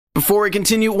Before we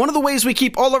continue, one of the ways we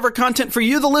keep all of our content for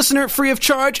you, the listener, free of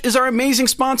charge is our amazing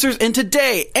sponsors, and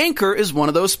today, Anchor is one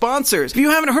of those sponsors. If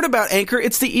you haven't heard about Anchor,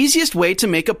 it's the easiest way to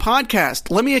make a podcast.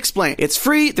 Let me explain. It's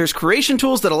free, there's creation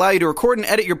tools that allow you to record and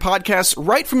edit your podcasts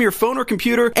right from your phone or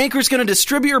computer. Anchor's going to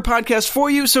distribute your podcast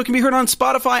for you so it can be heard on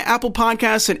Spotify, Apple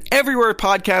Podcasts, and everywhere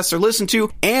podcasts are listened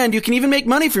to, and you can even make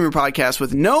money from your podcast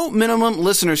with no minimum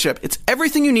listenership. It's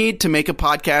everything you need to make a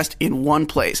podcast in one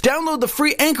place. Download the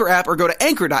free Anchor app or go to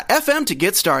anchor.fm to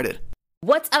get started.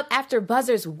 What's up, After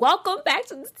Buzzers? Welcome back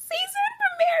to the season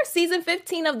premiere, season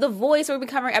 15 of The Voice, where we'll be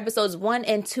covering episodes 1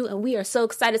 and 2, and we are so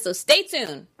excited, so stay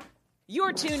tuned.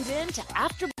 You're tuned in to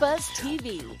AfterBuzz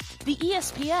TV, the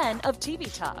ESPN of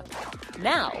TV talk.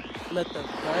 Now, let the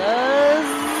buzz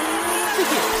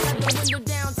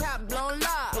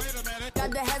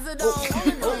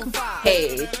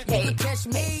Hey.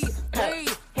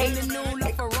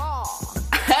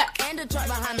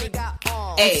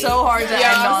 It's so hard to end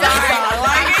on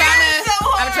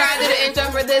I'm trying to do the intro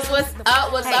for this. What's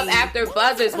up? What's up, After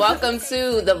Buzzers? Welcome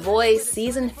to The Voice,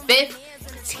 season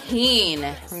 15.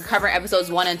 We're covering episodes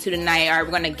 1 and 2 tonight. All right,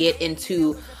 we're going to get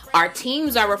into our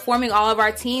teams. We're forming all of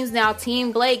our teams now.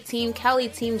 Team Blake, Team Kelly,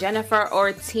 Team Jennifer,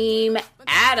 or Team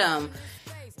Adam.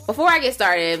 Before I get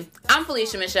started, I'm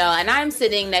Felicia Michelle, and I'm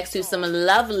sitting next to some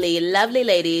lovely, lovely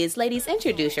ladies. Ladies,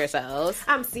 introduce yourselves.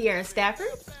 I'm Sierra Stafford.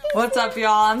 What's up,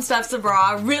 y'all? I'm Steph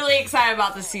Sabra. Really excited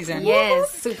about this season. Yes,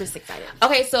 super excited.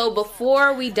 Okay, so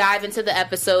before we dive into the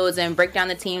episodes and break down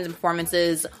the teams and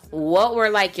performances, what were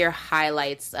like your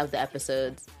highlights of the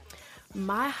episodes?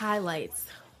 My highlights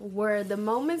were the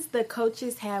moments the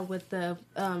coaches had with the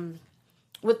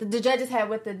judges had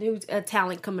with the new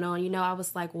talent coming on. You know, I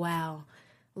was like, wow.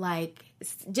 Like,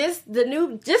 just seeing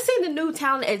the new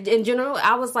talent in general,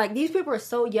 I was like, these people are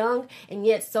so young and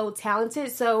yet so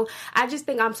talented. So I just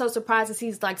think I'm so surprised to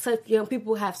see like such young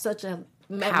people have such a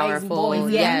amazing voice.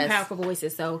 Yeah, powerful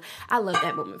voices. So I love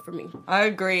that moment for me. I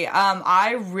agree.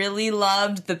 I really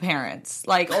loved the parents,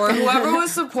 like, or whoever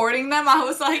was supporting them. I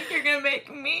was like, you're gonna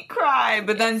make me cry.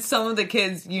 But then some of the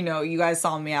kids, you know, you guys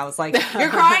saw me. I was like, you're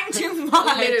crying too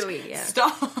much. Literally, yeah.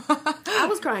 Stop. I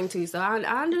was crying too, so I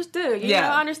understood. You know,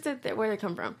 I understood where they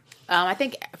come from. I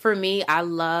think for me, I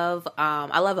love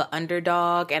an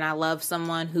underdog, and I love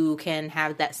someone who can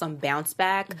have some bounce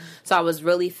back. Mm-hmm. So I was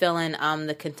really feeling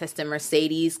the contestant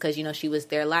Mercedes, because you know she was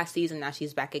there last season, now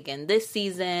she's back again this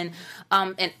season,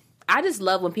 and I just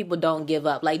love when people don't give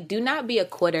up. Like, do not be a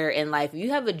quitter in life. If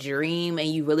you have a dream and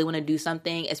you really want to do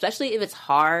something, especially if it's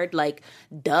hard, like,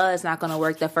 it's not going to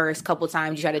work the first couple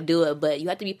times you try to do it, but you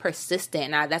have to be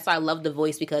persistent. And that's why I love The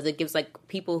Voice, because it gives, like,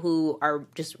 people who are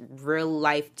just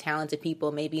real-life talented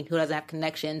people, maybe who doesn't have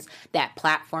connections, that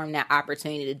platform, that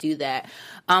opportunity to do that.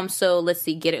 So let's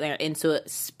see, get into it.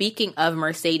 Speaking of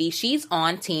Mercedes, she's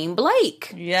on Team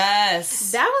Blake.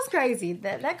 Yes. That was crazy.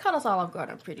 That caught us all off guard,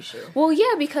 I'm pretty sure. Well,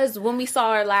 yeah, because when we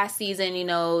saw her last season, you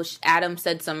know, Adam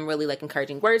said some really, like,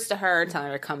 encouraging words to her, telling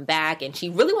her to come back, and she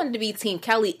really wanted to be Team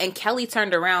Kelly, and Kelly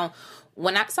turned around.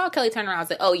 When I saw Kelly turn around, I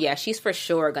was like, oh, yeah, she's for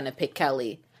sure going to pick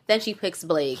Kelly. Then she picks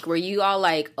Blake. Were you all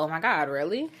like, oh, my God,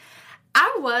 really?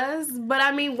 I was, but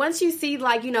I mean, once you see,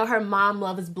 like, you know, her mom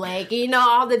loves Blake, you know,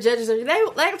 all the judges, they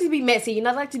like to be messy, you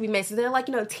know, they like to be messy. They're like,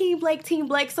 you know, Team Blake. So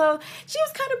she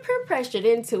was kind of peer pressured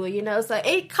into it, you know, so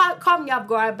it caught me off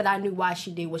guard, but I knew why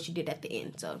she did what she did at the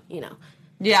end, so, you know.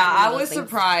 Yeah, I was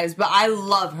surprised, but I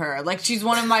love her. Like, she's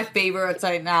one of my favorites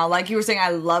right now. Like you were saying,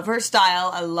 I love her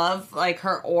style. I love, like,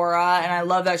 her aura, and I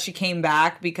love that she came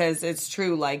back, because it's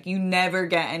true. Like, you never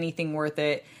get anything worth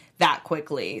it that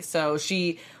quickly. So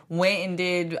she went and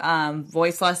did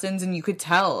voice lessons, and you could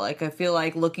tell. Like, I feel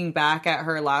like looking back at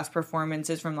her last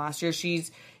performances from last year,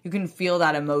 you can feel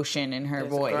that emotion in her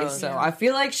voice. Growth, so I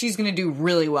feel like she's going to do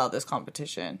really well this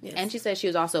competition. Yes. And she said she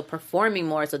was also performing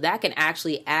more, so that can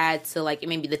actually add to, like,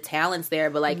 maybe the talents there,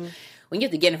 but, like, when you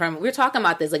have to get in front of, we were talking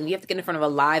about this, like, when you have to get in front of a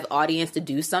live audience to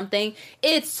do something,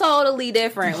 it's totally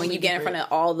different when you get in front of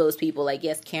all those people. Like,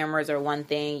 yes, cameras are one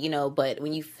thing, you know, but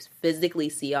when you physically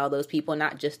see all those people,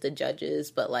 not just the judges,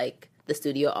 but, like, the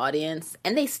studio audience,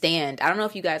 and they stand. I don't know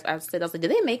if you guys, I was like, did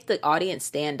they make the audience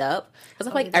stand up? Because I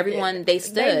feel like everyone, they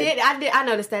stood. They did. I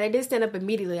noticed that. They did stand up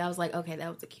immediately. I was like, okay, that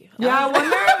was a cue. Yeah, I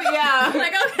wonder if, I'm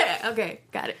like, okay,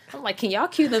 got it. I'm like, can y'all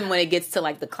cue them when it gets to,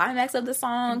 like, the climax of the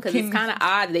song? Because it's kind of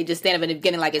odd. They just stand up in the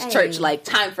beginning like it's church, like,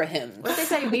 time for him. What they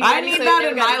say, I need that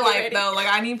in my life, though. Like,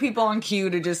 I need people on cue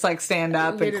to just, like, stand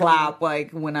up and clap,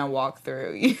 like, when I walk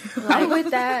through. I'm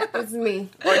with that. It's me.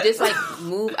 Or just, like,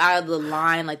 move out of the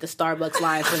line, like the Starbucks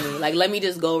line for me. Like, let me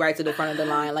just go right to the front of the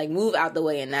line. Like, move out the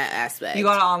way in that aspect. You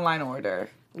got an online order.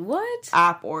 What?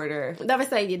 App order. Never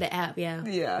say the app, yeah.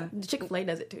 Yeah. The Chick-fil-A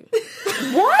does it too.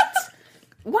 What?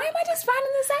 Why am I just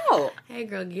finding this out? Hey,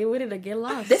 girl, get with it or get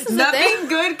lost. This is Nothing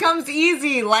good comes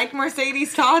easy, like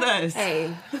Mercedes taught us.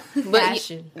 Hey, But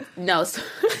fashion. no, so,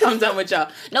 I'm done with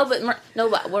y'all. No,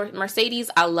 but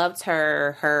Mercedes, I loved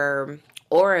her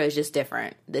aura is just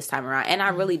different this time around. And I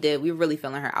really did. We were really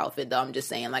feeling her outfit, though. I'm just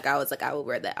saying, like, I was like, I would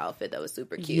wear that outfit. That was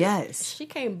super cute. Yes. She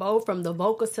came bold from the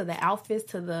vocals to the outfits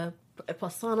to the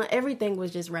persona. Everything was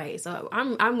just right. So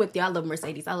I'm with you. I love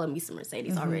Mercedes. I love me some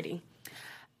Mercedes already.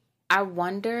 I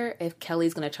wonder if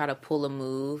Kelly's going to try to pull a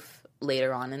move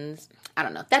later on in this. I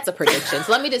don't know. That's a prediction.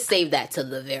 So let me just save that to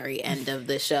the very end of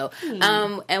the show.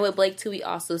 And with Blake, too, we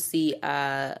also see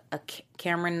a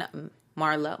Cameron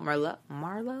Marlowe. Girl,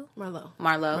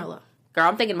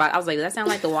 I'm thinking about. I was like, does that sound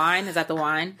like the wine? Is that the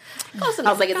wine? I was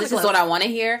like, this is what I want to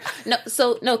hear.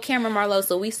 No, Cameron Marlowe.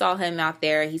 So we saw him out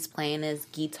there. He's playing his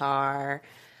guitar.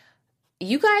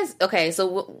 You guys, okay,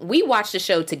 so we watched the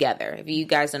show together. If you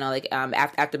guys don't know, like,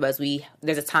 after Buzz,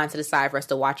 there's a time to decide for us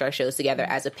to watch our shows together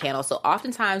as a panel. So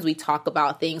oftentimes we talk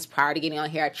about things prior to getting on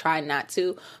here. I try not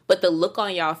to, but the look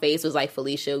on y'all face was like,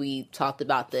 Felicia, we talked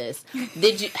about this.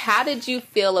 How did you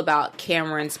feel about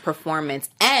Cameron's performance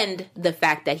and the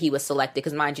fact that he was selected?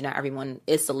 Because mind you, not everyone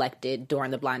is selected during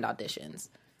the blind auditions.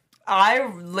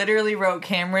 I literally wrote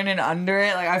Cameron and under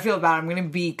it. Like, I feel bad. I'm going to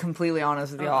be completely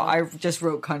honest with y'all. I just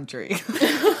wrote country.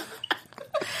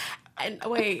 And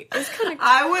wait, it's kind of.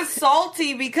 I was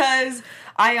salty because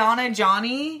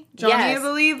Johnny, yes. I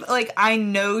believe, like, I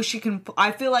know she can.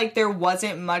 I feel like there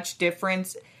wasn't much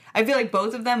difference. I feel like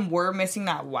both of them were missing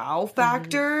that wow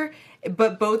factor,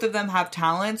 but both of them have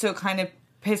talent, so it kind of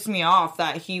pissed me off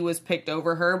that he was picked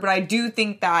over her. But I do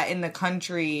think that in the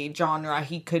country genre,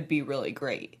 he could be really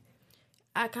great.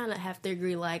 I kind of have to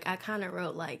agree. Like, I kind of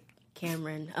wrote like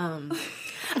Cameron. But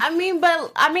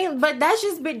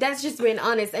that's just being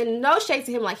honest. And no shade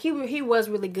to him. Like, he was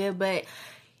really good, but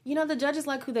you know, the judges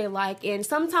like who they like, and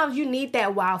sometimes you need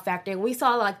that wow factor. And we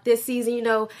saw, like, this season, you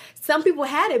know, some people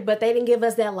had it, but they didn't give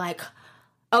us that, like,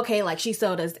 okay, like, she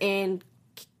sold us. And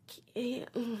you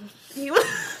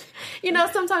know,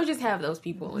 sometimes you just have those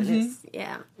people, and it's,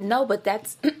 yeah. No, but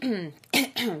that's,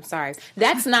 sorry,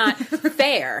 that's not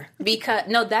fair, because,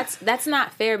 no, that's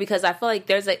not fair, because I feel like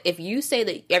if you say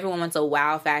that everyone wants a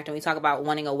wow factor, and we talk about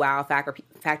wanting a wow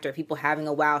factor, people having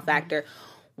a wow factor,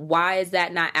 why is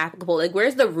that not applicable? Like,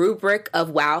 where's the rubric of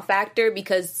wow factor?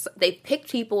 Because they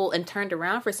picked people and turned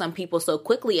around for some people so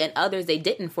quickly, and others they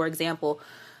didn't. For example,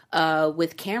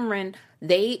 with Cameron,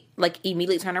 they, like,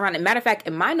 immediately turn around. And matter of fact,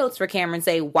 in my notes for Cameron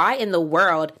say, why in the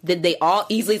world did they all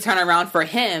easily turn around for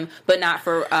him, but not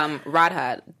for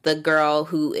Radha, the girl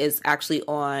who is actually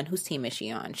on, whose team is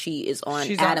she on? She is on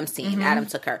Adam's team. Mm-hmm. Adam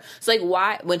took her. So, like,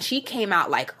 why, when she came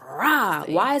out, like, rah,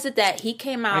 why is it that he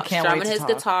came out strumming his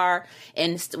guitar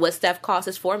in what Steph calls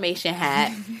his formation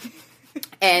hat?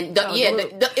 And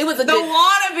it was the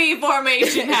wannabe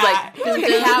formation hat.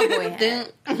 Like, cowboy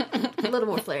hat. A little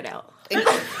more flared out.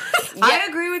 I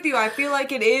agree with you. I feel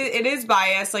like it is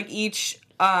biased. Like, each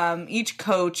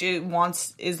coach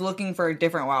is looking for a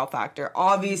different wow factor.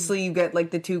 Obviously, you get,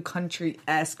 like, the two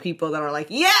country-esque people that are like,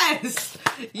 yes,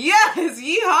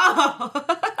 yeehaw.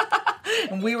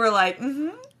 And we were like,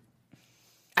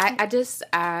 I just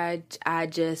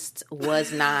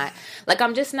was not, like,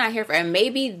 I'm just not here for, and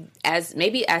maybe as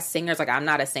singers, like, I'm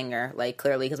not a singer, like,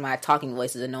 clearly, because my talking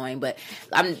voice is annoying, but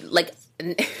I'm, like,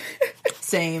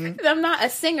 same. I'm not a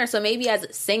singer, so maybe as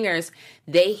singers,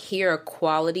 they hear a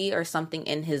quality or something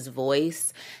in his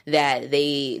voice that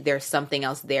there's something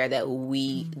else there that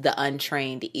we, the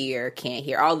untrained ear, can't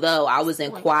hear. Although I was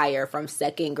in choir from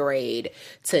 2nd grade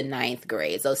to 9th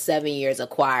grade, so 7 years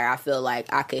of choir, I feel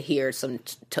like I could hear some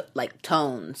like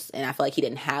tones, and I feel like he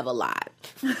didn't have a lot.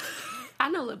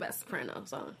 I know a little bit soprano,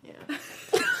 so yeah.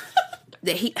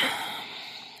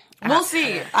 We'll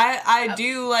see. I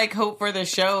do, like, hope for the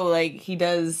show, like, he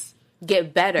does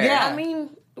get better. Yeah. I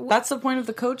mean, that's the point of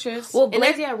the coaches. Well,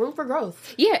 Blake, and room for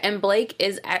growth. Yeah, and Blake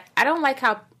is, I don't like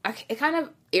how, it kind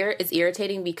of is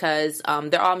irritating because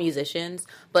they're all musicians,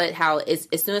 but how as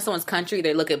soon as someone's country,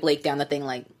 they look at Blake down the thing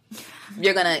like,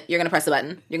 you're gonna press the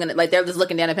button. You're gonna, like, they're just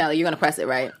looking down the panel. You're gonna press it,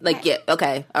 right? Like, right. Yeah,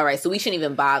 okay, all right. So we shouldn't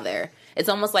even bother. It's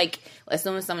almost like as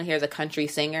soon as someone hears a country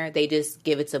singer, they just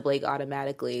give it to Blake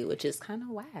automatically, which is kind of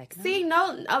whack. No? See,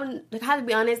 no, I to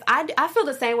be honest, I feel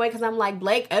the same way because I'm like,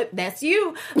 Blake, that's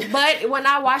you. But when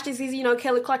I watched this season, you know,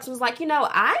 Kelly Clarkson was like, you know,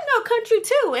 I know country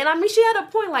too. And I mean, she had a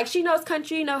point. Like, she knows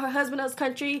country, you know, her husband knows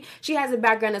country. She has a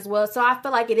background as well. So I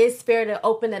feel like it is fair to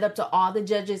open it up to all the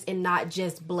judges and not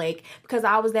just Blake, because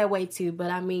I was that way too. But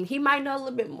I mean, he might know a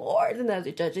little bit more than the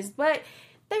other judges, but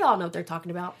They all know what they're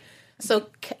talking about. So,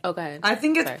 okay. I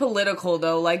think it's political,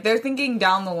 though. Like, they're thinking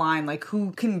down the line, like,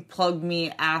 who can plug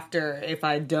me after if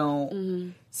I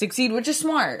don't succeed, which is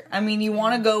smart. I mean, you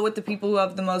want to go with the people who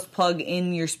have the most plug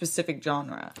in your specific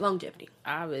genre. Longevity.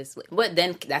 Obviously. But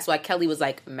then, that's why Kelly was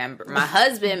like, remember, my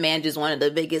husband manages one of the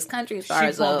biggest country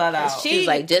stars. She pulled that out. She's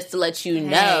like, just to let you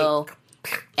know,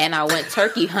 and I went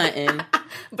turkey hunting.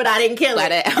 But I didn't kill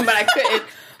it.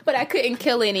 But I couldn't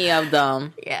kill any of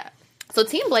them. Yeah. So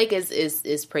Team Blake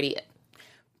is pretty...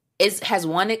 has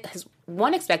one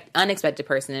unexpected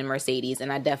person in Mercedes,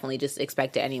 and I definitely just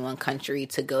expected anyone country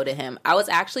to go to him. I was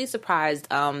actually surprised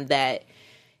that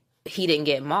he didn't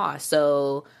get Moss.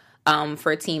 So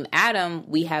for Team Adam,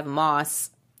 we have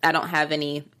Moss. I don't have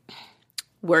any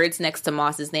words next to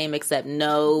Moss's name except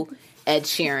no Ed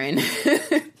Sheeran.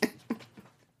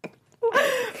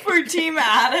 For Team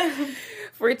Adam.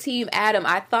 For Team Adam,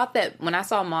 I thought that when I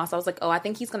saw Moss, I was like, oh, I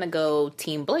think he's going to go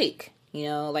Team Blake. You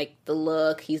know, like the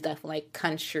look, he's definitely like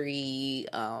country.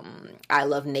 I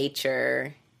love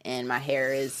nature, and my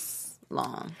hair is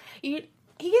long. He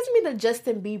gives me the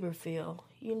Justin Bieber feel.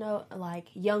 You know, like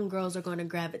young girls are going to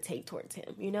gravitate towards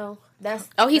him. You know,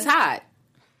 he's hot.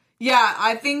 Yeah,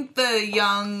 I think the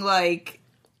young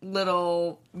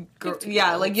little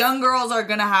like young girls are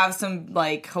gonna have some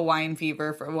like Hawaiian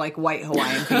fever for like white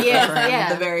Hawaiian fever for him,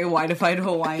 the very whiteified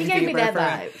Hawaiian fever me that for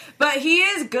vibe. him. But he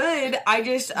is good. I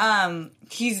just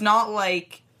he's not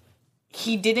like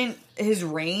his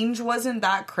range wasn't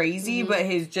that crazy, but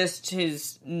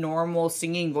his normal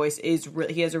singing voice is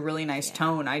he has a really nice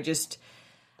tone. I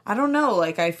don't know,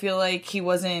 like I feel like he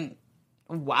wasn't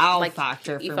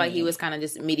factor for you feel like he was kind of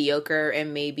just mediocre,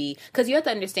 and maybe because you have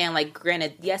to understand, like,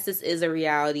 granted, yes, this is a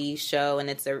reality show and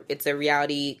it's a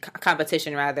reality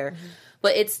competition rather,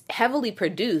 but it's heavily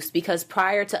produced because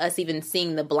prior to us even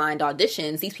seeing the blind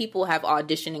auditions, these people have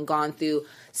auditioned and gone through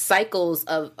cycles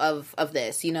of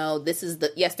this. You know, this is they're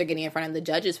getting in front of the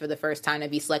judges for the first time to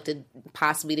be selected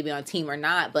possibly to be on a team or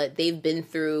not, but they've been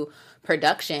through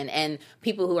production, and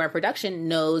people who are in production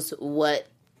knows what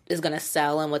is going to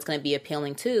sell and what's going to be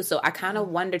appealing too. So I kind of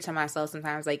wonder to myself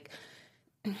sometimes, like,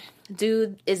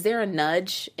 dude, is there a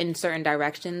nudge in certain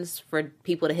directions for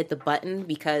people to hit the button?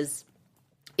 Because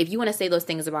if you want to say those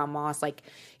things about Moss, like,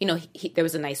 you know, there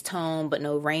was a nice tone but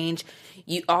no range.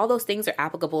 All those things are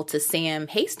applicable to Sam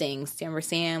Hastings. Remember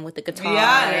Sam with the guitar?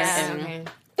 Yes.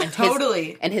 And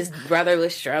totally. His brother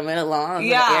was strumming along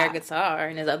with the air guitar,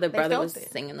 and his other brother was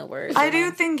singing the words. I do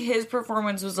think his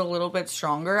performance was a little bit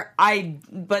stronger.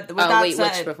 But with that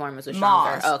said, which performance was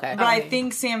stronger? Moss. Okay. But I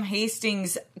think Sam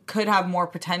Hastings could have more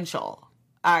potential.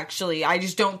 Actually, I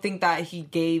just don't think that he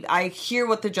gave. I hear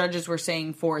what the judges were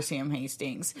saying for Sam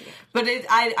Hastings, but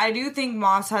I do think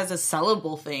Moss has a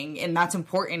sellable thing, and that's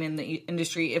important in the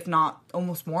industry, if not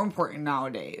almost more important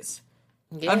nowadays.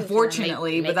 Yeah,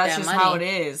 unfortunately, but that's just money. How it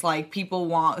is. Like, people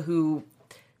want who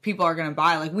people are going to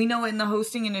buy. Like, we know in the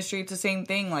hosting industry, it's the same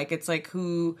thing. Like, it's like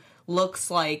who looks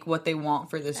like what they want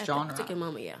for this genre. At that particular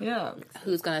moment, yeah.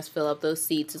 Who's going to fill up those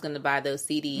seats? Who's going to buy those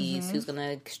CDs? Who's going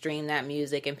to stream that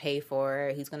music and pay for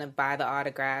it? Who's going to buy the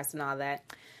autographs and all that?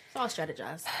 It's all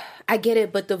strategized. I get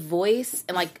it, but The Voice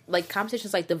and like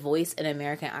competitions like The Voice and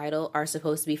American Idol are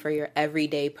supposed to be for your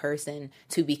everyday person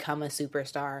to become a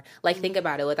superstar. Like, think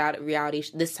about it. Without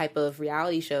this type of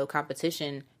reality show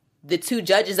competition, the two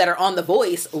judges that are on The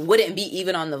Voice wouldn't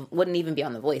even be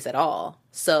on The Voice at all.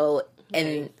 So,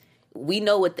 and we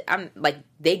know what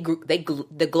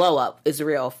the glow up is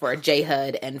real for J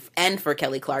Hud and for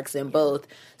Kelly Clarkson both.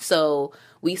 So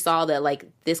we saw that like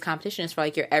this competition is for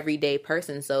like your everyday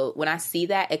person. So when I see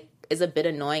that, it is a bit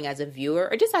annoying as a viewer,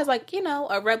 or just as like, you know,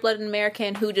 a red-blooded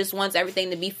American who just wants everything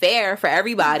to be fair for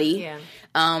everybody.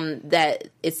 That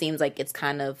it seems like it's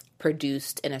kind of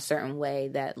produced in a certain way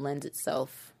that lends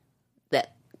itself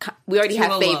that we already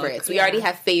have favorites. We already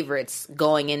have favorites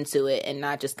going into it, and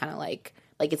not just kind of like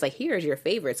it's like, here's your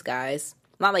favorites, guys.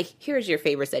 Not like, here's your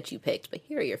favorites that you picked, but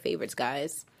here are your favorites,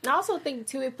 guys. I also think,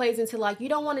 too, it plays into, like, you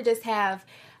don't want to just have...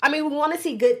 I mean, we want to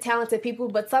see good, talented people,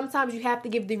 but sometimes you have to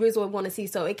give the reason we want to see.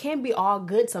 So it can't be all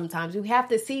good sometimes. We have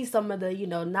to see some of the, you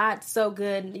know, not so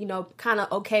good, you know, kind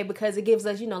of okay, because it gives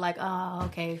us, you know, like, oh,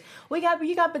 okay, you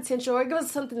got potential, or it gives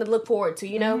us something to look forward to,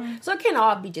 you know? So it can't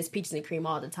all be just peaches and cream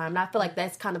all the time. And I feel like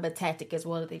that's kind of a tactic as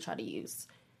well that they try to use.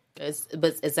 That's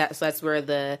where with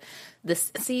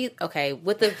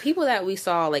the people that we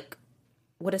saw, like,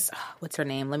 what's her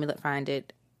name? Let me find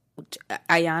it.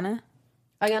 Ayanna?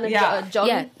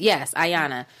 Yes,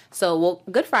 Ayanna. So, well,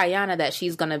 good for Ayanna that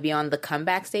she's going to be on the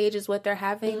comeback stage is what they're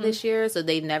having this year. So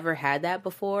they never had that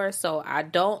before. So I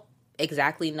don't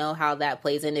exactly know how that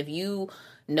plays in. If you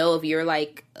know if you're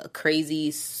like a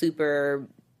crazy, super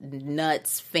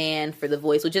nuts fan for The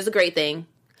Voice, which is a great thing.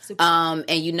 And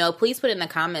please put it in the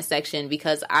comment section,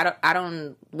 because I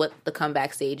don't what the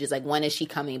comeback stage is like. When is she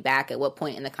coming back? At what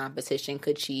point in the competition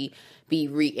could she be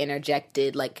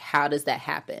re-interjected? Like, how does that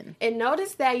happen? And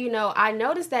notice that, I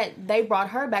noticed that they brought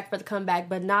her back for the comeback,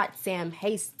 but not Sam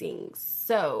Hastings.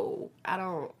 So I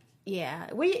don't.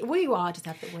 Yeah, we all just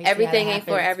have to wait. Everything ain't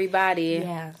for everybody.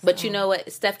 Yeah, but you know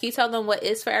what, Steph? Can you tell them what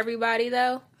is for everybody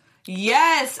though?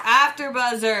 Yes,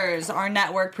 AfterBuzzers. Our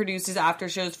network produces after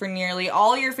shows for nearly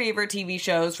all your favorite TV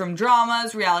shows, from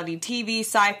dramas, reality TV,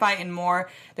 sci-fi, and more.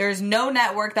 There is no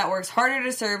network that works harder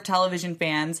to serve television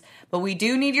fans, but we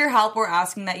do need your help. We're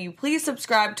asking that you please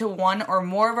subscribe to one or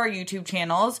more of our YouTube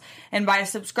channels, and by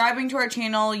subscribing to our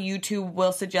channel, YouTube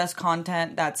will suggest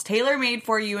content that's tailor-made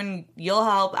for you, and you'll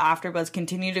help AfterBuzz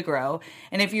continue to grow.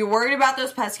 And if you're worried about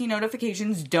those pesky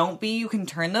notifications, don't be. You can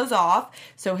turn those off.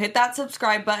 So hit that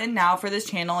subscribe button now for this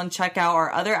channel, and check out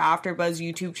our other AfterBuzz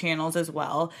YouTube channels as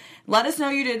well. Let us know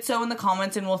you did so in the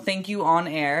comments, and we'll thank you on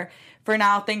air. For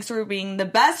now, thanks for being the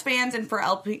best fans and for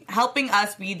helping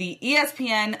us be the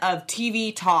ESPN of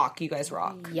TV talk. You guys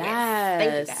rock. Yes.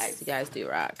 Thank you guys. You guys do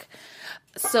rock.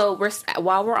 So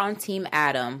while we're on Team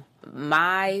Adam,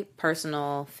 my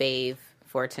personal fave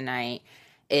for tonight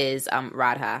is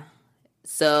Radha.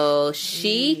 So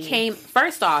she came,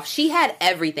 first off, she had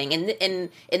everything. In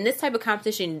this type of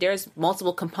competition, there's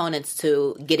multiple components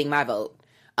to getting my vote.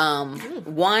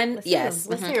 One, Let's yes.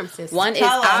 hear 'em. Let's hear 'em, sis. One is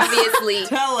obviously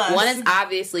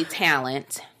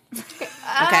talent.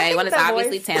 Okay, one is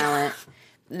obviously talent.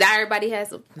 Not everybody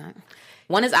has.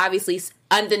 One is obviously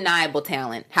undeniable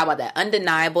talent. How about that?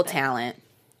 Undeniable talent.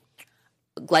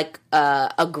 Like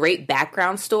a great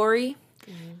background story,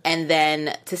 and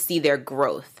then to see their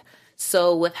growth.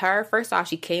 So with her, first off,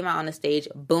 she came out on the stage,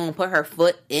 boom, put her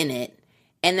foot in it.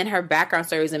 And then her background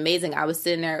story was amazing. I was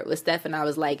sitting there with Steph, and I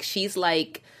was like, she's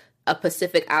like a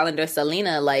Pacific Islander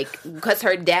Selena, like, because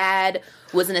her dad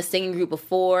was in a singing group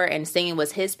before, and singing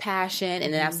was his passion,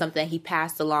 and then that's something he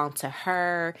passed along to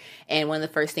her. And one of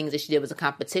the first things that she did was a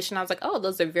competition. I was like, oh,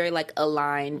 those are very, like,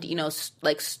 aligned,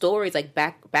 like stories, like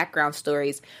background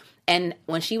stories. And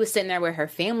when she was sitting there with her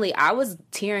family, I was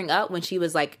tearing up when she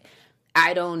was like,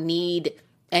 I don't need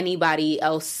anybody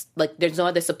else. Like, there's no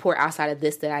other support outside of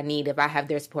this that I need. If I have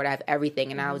their support, I have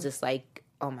everything. And I was just like,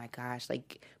 oh my gosh.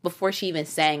 Like, before she even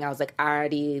sang, I was like, I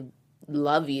already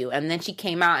love you. And then she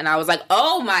came out, and I was like,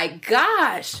 oh my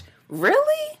gosh,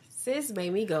 really? Sis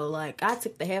made me go, like, I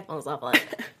took the headphones off, like,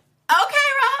 okay,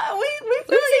 Rod, we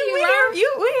feel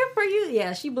you, we're here for you.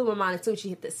 Yeah, she blew my mind as soon as she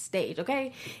hit the stage,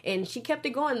 okay? And she kept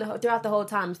it going throughout the whole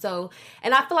time. So,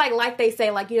 and I feel like they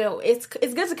say, like, it's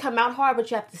good to come out hard,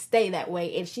 but you have to stay that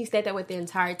way. And she stayed that way the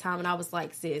entire time. And I was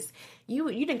like, sis, you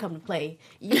didn't come to play.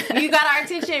 You got our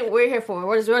attention. We're here for it.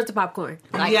 Where's the popcorn?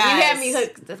 Like, yes. You had me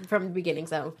hooked from the beginning,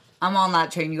 so. I'm on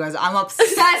that train, you guys. I'm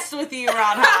obsessed with you,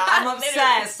 Radha. I'm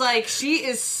obsessed. Like, she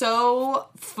is so,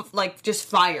 just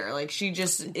fire. Like, she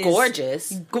just is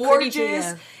gorgeous. Gorgeous.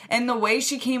 Yeah. And the way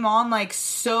she came on, like,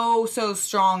 so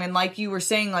strong. And like you were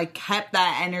saying, like, kept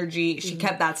that energy. She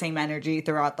kept that same energy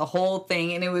throughout the whole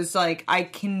thing. And it was like, I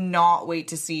cannot wait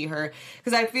to see her.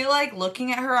 Because I feel like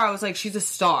looking at her, I was like, she's a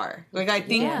star. Like, I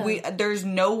think there's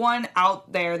no one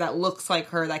out there that looks like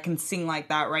her that can sing like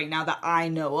that right now that I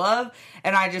know of.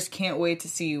 And I just can't wait to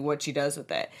see what she does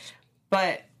with it.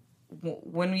 But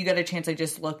when we got a chance, I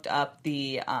just looked up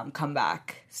the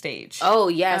comeback stage. Oh,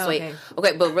 yes. Okay.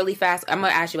 Wait, but really fast, I'm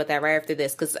going to ask you about that right after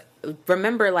this. Because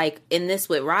remember, like, in this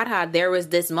with Radha, there was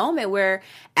this moment where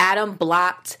Adam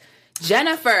blocked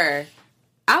Jennifer.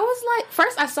 I was like,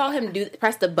 first I saw him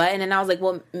press the button, and I was like,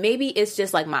 well, maybe it's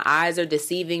just like my eyes are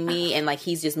deceiving me, and like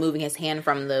he's just moving his hand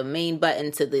from the main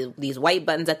button to these white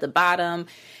buttons at the bottom.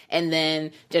 And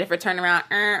then Jennifer turned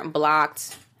around,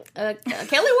 blocked. Kelly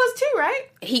was too, right?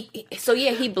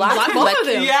 He blocked both of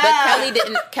them. Yeah.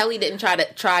 But Kelly didn't try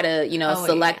to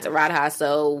select Radha.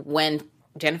 So when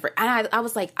Jennifer, and I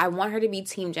was like, I want her to be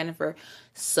Team Jennifer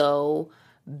so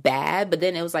bad, but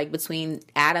then it was like between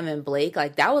Adam and Blake,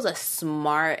 like that was a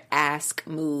smart ass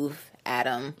move,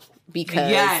 Adam,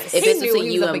 because if it's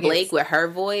between you and Blake with her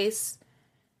voice,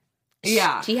 she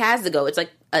has to go. It's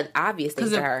like an obvious thing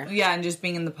to her. Yeah, and just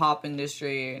being in the pop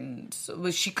industry, and so,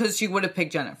 because she would have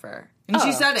picked Jennifer, and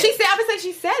she said it. I would say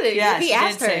she said it. Yeah, he she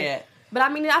asked did her. say it. But I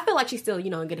mean, I feel like she's still,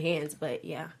 in good hands. But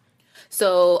yeah.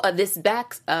 So this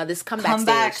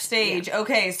comeback stage. Yeah.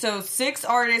 Okay, so 6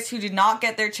 artists who did not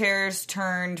get their chairs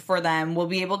turned for them will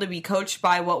be able to be coached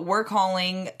by what we're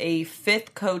calling a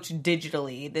 5th coach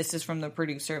digitally. This is from the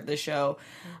producer of the show.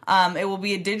 It will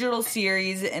be a digital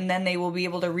series, and then they will be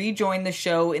able to rejoin the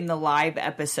show in the live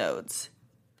episodes.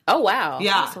 Oh, wow.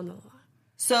 Yeah.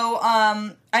 So,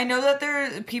 I know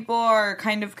that people are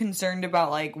kind of concerned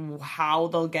about, like, how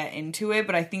they'll get into it,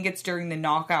 but I think it's during the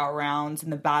knockout rounds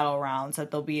and the battle rounds that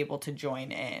they'll be able to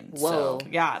join in. Whoa. So,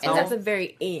 yeah. And that's the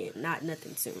very end, not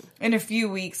nothing soon. In a few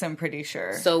weeks, I'm pretty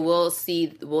sure. So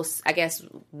I guess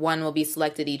one will be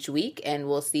selected each week, and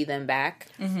we'll see them back.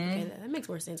 Mm-hmm. Okay, that makes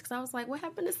more sense, because I was like, what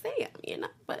happened to Sam?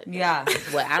 But yeah.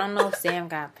 Well, I don't know if Sam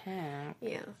got picked.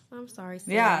 Yeah, I'm sorry,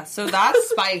 Sam. Yeah, so that's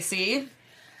spicy.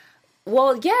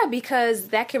 Well, yeah, because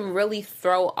that can really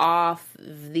throw off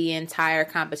the entire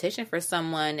competition for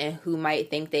someone who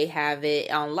might think they have it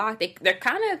on lock. They're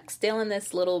kind of stealing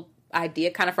this little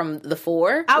idea kind of from the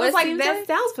 4. I was like, that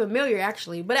sounds familiar,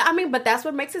 actually. But but that's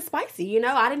what makes it spicy.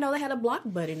 I didn't know they had a block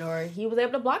button or he was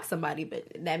able to block somebody, but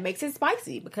that makes it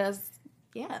spicy because,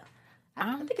 yeah,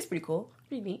 I think it's pretty cool.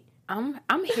 Pretty neat.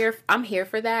 I'm here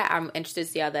for that. I'm interested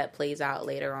to see how that plays out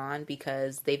later on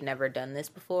because they've never done this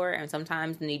before. And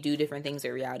sometimes when they do different things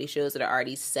at reality shows that are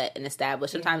already set and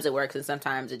established, sometimes it works and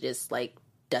sometimes it just like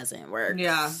doesn't work.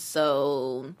 Yeah.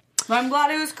 So I'm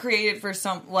glad it was created for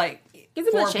some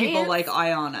for people like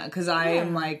Ayana, because I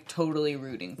am like totally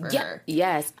rooting for her.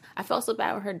 Yes. I felt so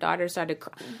bad when her daughter started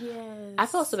crying. Yes. I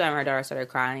felt so bad when her daughter started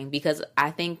crying because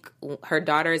I think her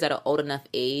daughter is at an old enough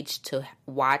age to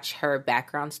watch her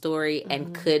background story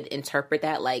and could interpret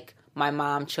that like my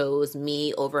mom chose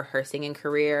me over her singing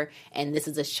career and this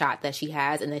is a shot that she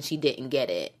has and then she didn't get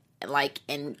it.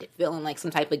 And feeling like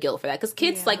some type of guilt for that. Because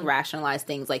kids, rationalize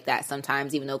things like that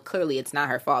sometimes, even though clearly it's not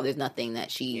her fault. There's nothing that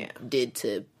she did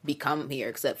to become here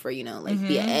except for, be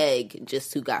an egg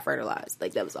just who got fertilized.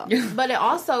 Like, that was all. But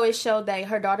it showed that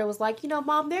her daughter was like,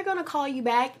 Mom, they're going to call you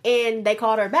back. And they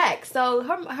called her back. So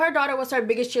her daughter was her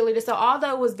biggest cheerleader. So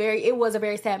although it was a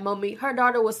very sad moment, her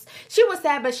daughter was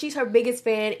sad, but she's her biggest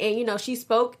fan. And, she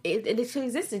spoke it into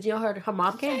existence. Her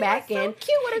mom came back. So and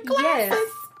cute with her glasses.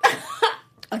 Yes.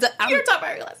 You're talking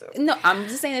about your glasses. No, I'm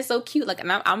just saying it's so cute. Like,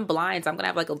 and I'm blind, so I'm gonna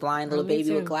have like a blind little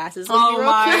baby with glasses. Oh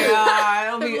my god,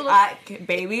 it'll be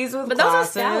babies with but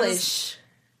glasses. Those are stylish.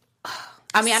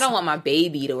 I mean, I don't want my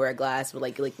baby to wear glasses, but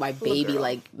like my baby,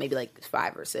 maybe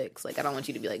 5 or 6. Like, I don't want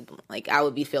you to be like I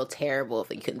would feel terrible if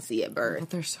you couldn't see at birth. But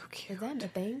they're so cute. Is that the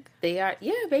thing? They are.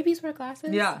 Yeah, babies wear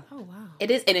glasses. Yeah. Oh wow.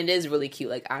 It is, and it is really cute.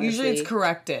 Like, honestly, usually it's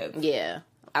corrective. Yeah.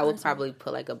 I would probably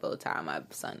put like a bow tie on my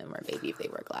son and my baby if they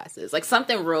wear glasses. Like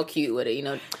something real cute with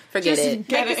it, forget just it.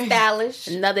 Make it stylish.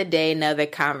 Another day, another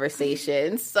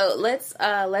conversation. So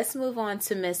let's move on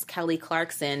to Miss Kelly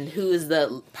Clarkson, who is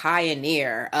the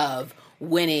pioneer of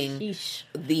winning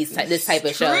this type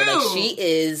of show. Like, she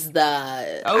is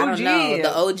the OG.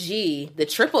 The OG, the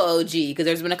triple OG, because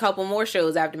there's been a couple more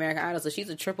shows after American Idol, so she's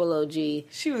a triple OG.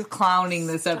 She was clowning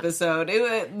this episode. It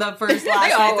was the first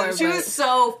last night. She was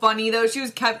so funny though. She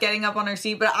was kept getting up on her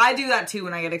seat, but I do that too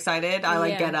when I get excited.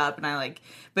 I get up and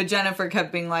but Jennifer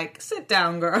kept being like, "Sit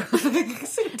down, girl."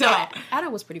 Sit down.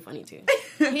 Adam was pretty funny too.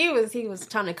 He was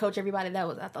trying to coach everybody.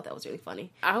 I thought that was really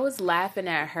funny. I was laughing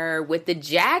at her with the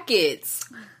jackets.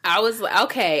 I was like,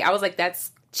 okay. I was like,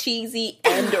 that's cheesy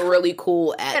and really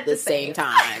cool at the same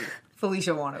time.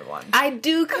 Felicia wanted one. I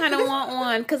do kind of want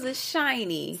one because it's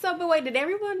shiny. So, but wait, did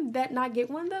everyone not get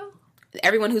one though?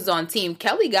 Everyone who's on Team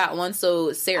Kelly got one.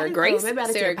 So Sarah Grace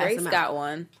got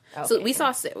one. Okay. So we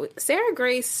saw Sarah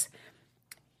Grace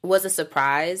was a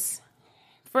surprise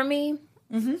for me.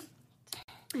 Mm-hmm.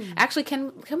 Actually,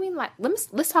 can we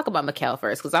let's talk about Mikkel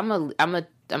first, because I'm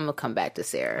gonna come back to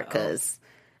Sarah, because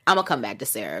I'm gonna come back to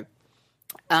Sarah.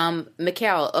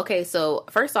 Mikkel. Okay, so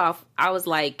first off, I was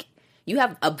like, you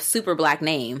have a super black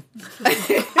name,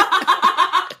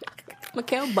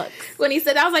 Mikkel Bucks. When he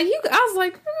said, I was like, you're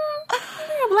black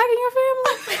in your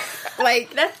family.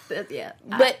 Like that's yeah.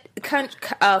 But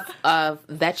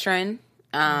veteran.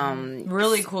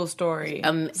 Really cool story.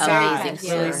 Amazing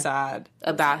story. Really sad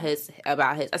about his.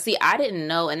 See, I didn't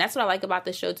know, and that's what I like about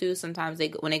the show too. Sometimes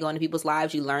when they go into people's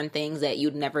lives, you learn things that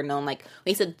you'd never known. Like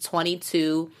when he said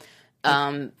 22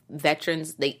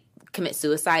 veterans, they commit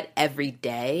suicide every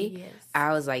day. Yes.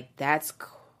 I was like, that's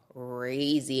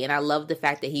crazy. And I love the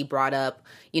fact that he brought up,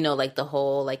 like the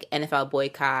whole NFL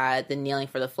boycott, the kneeling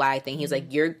for the flag thing. He was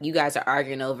like, you guys are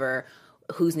arguing over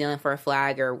who's kneeling for a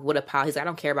flag or what he's like, I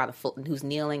don't care about who's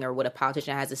kneeling or what a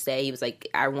politician has to say. He was like,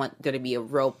 I want there to be a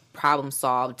real problem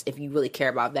solved if you really care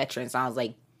about veterans. And I was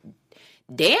like,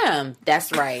 Damn,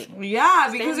 that's right. Yeah,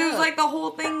 because it was like the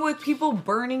whole thing with people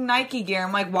burning Nike gear.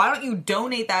 I'm like, why don't you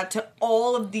donate that to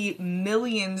all of the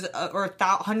millions or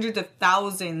hundreds of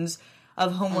thousands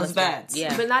of homeless vets?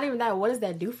 Yeah. But not even that. What does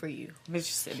that do for you? It's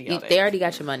just idiotic. They already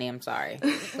got your money. I'm sorry.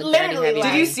 Literally.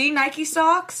 Did you see Nike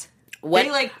stocks? What?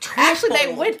 They Actually,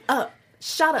 they went up.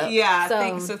 Shut up. Yeah,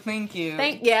 So thank you.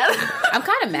 I'm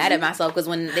kind of mad at myself because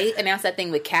when they announced that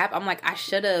thing with Cap, I'm like, I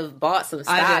should have bought some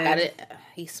stock. I did.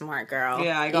 He's smart, girl.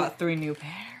 Yeah, I got 3 new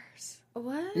pairs.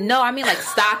 What? No, I mean like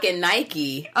stock in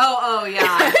Nike. Oh, yeah.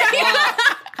 Well,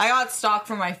 I got stock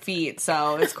for my feet,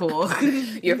 so it's cool.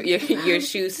 your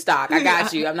shoe stock. I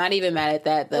got you. I'm not even mad at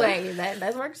that though. Wait,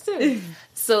 that works too.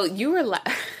 So you were like,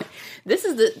 this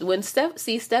is when Steph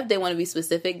they want to be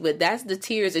specific, but that's the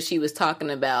tears that she was talking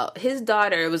about. His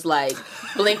daughter was like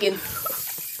blinking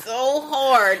so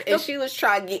hard, and she was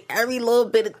trying to get every little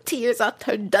bit of tears out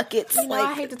her ducats. You know,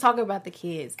 I hate to talk about the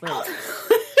kids, but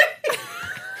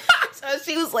so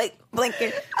she was like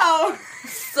blinking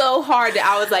so hard that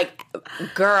I was like,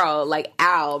 girl, like,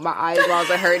 ow, my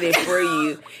eyeballs are hurting for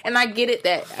you. And I get it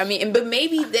but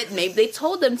maybe they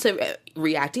told them to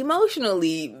react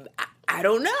emotionally. I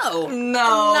don't know.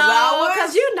 No,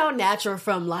 because you know natural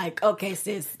from like, okay,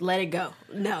 sis, let it go.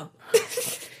 No.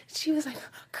 She was like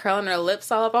curling her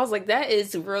lips all up. I was like, that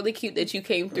is really cute that you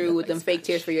came through with them fake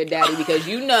tears for your daddy because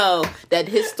you know that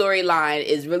his storyline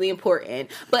is really important.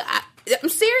 But I'm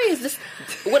serious.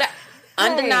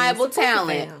 Undeniable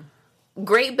talent,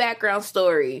 great background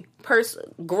story,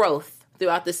 growth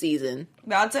throughout the season.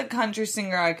 That's a country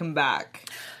singer I can back.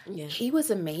 Yeah. He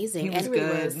was amazing. He was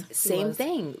good. Same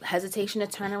thing. Hesitation to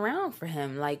turn around for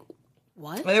him. Like,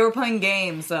 what? Well, they were playing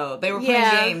games, though. They were playing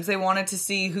games. They wanted to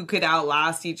see who could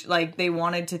outlast each. Like, they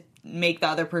wanted to make the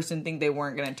other person think they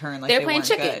weren't going to turn. Like, They're they playing weren't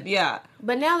chicken. Good. Yeah.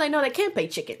 But now they know they can't play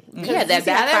chicken. Yeah, that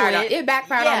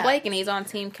backfired on Blake, and he's on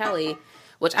Team Kelly,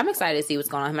 which I'm excited to see what's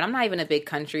going on with him. And I'm not even a big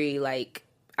country,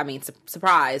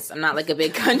 surprise. I'm not like a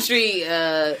big country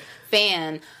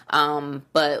fan,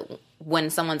 but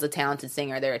when someone's a talented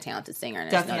singer, they're a talented singer.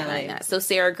 And there's no denying that. So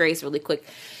Sarah Grace, really quick,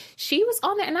 she was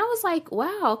on there, and I was like,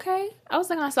 wow, okay. I was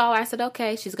like, I said,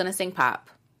 okay, she's going to sing pop.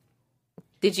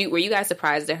 Were you guys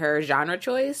surprised at her genre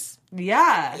choice?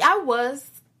 Yeah. I was,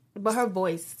 but her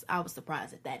voice, I was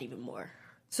surprised at that even more.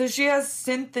 So she has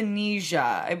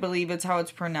synesthesia, I believe it's how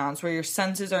it's pronounced, where your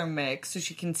senses are mixed, so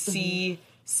she can see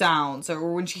sounds,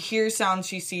 or when she hears sounds,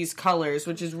 she sees colors,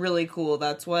 which is really cool.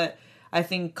 That's what I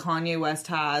think Kanye West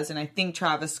has, and I think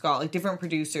Travis Scott, like different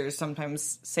producers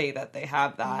sometimes say that they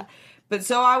have that. But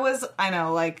so I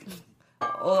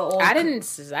didn't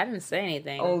say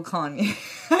anything. Old Kanye.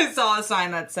 I saw a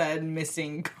sign that said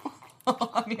missing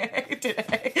Kanye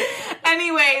today.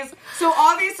 Anyways, so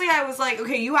obviously I was like,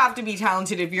 okay, you have to be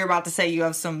talented if you're about to say you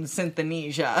have some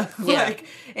synesthesia. Yeah.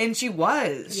 And she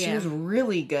was. Yeah. She was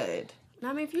really good.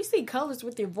 I mean, if you see colors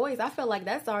with your voice, I feel like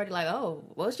that's already like, oh,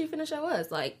 what she finna show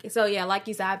us? Like, so yeah, like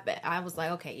you said, I was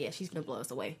like, okay, yeah, she's gonna blow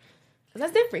us away.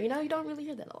 Because that's different, you don't really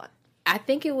hear that a lot. I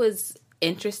think it was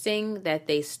interesting that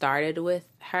they started with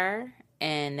her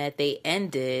and that they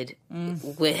ended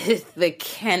with the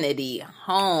Kennedy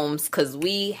Holmes, because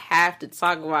we have to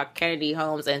talk about Kennedy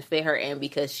Holmes and fit her in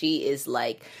because she is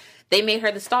like, they made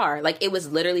her the star. Like, it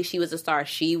was literally, she was a star.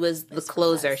 She was the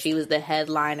closer. She was the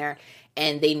headliner,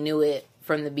 and they knew it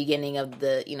from the beginning of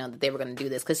that they were going to do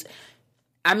this. Because,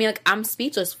 I mean, like, I'm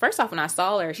speechless. First off, when I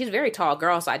saw her, she's a very tall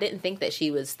girl, so I didn't think that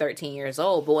she was 13 years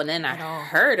old. But then I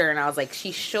heard her, and I was like,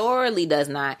 she surely does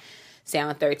not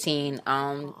sound 13.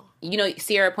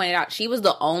 Sierra pointed out, she was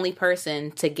the only person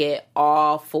to get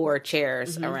all 4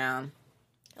 chairs around.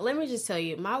 Let me just tell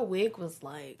you, my wig was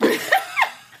like,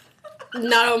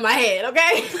 not on my head,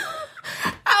 okay?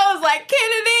 I was like,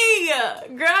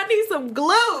 Kennedy, girl, I need some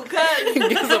glue, cuz.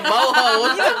 Get some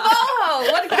boho. Get some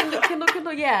boho. What,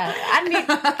 Kindle, yeah.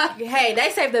 Hey, they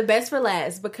saved the best for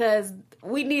last because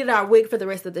we needed our wig for the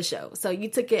rest of the show. So you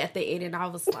took it at the end, and I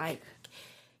was like,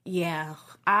 yeah.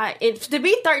 To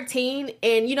be 13,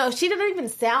 and she didn't even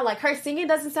sound like, her singing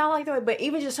doesn't sound like that, but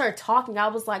even just her talking, I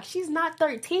was like, she's not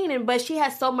 13, but she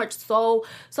has so much soul,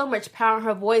 so much power in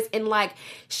her voice, and like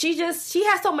she has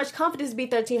so much confidence to be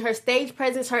 13. Her stage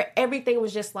presence, her everything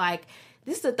was just like,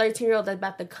 this is a 13-year-old that's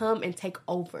about to come and take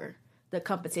over the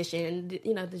competition,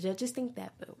 and the judges think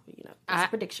that, but it's a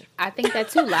prediction. I think that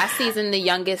too. Last season, the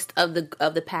youngest of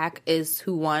the pack is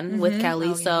who won with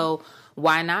Kelly, so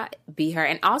why not be her?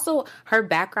 And also, her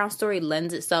background story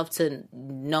lends itself to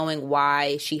knowing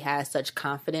why she has such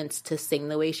confidence to sing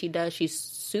the way she does. She's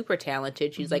super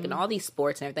talented. She's like in all these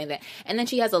sports and everything. And then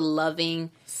she has a loving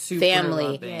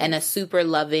family and a super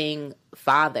loving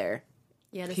father.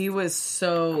 Yeah, he was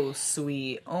so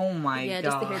sweet. Oh my god! Yeah,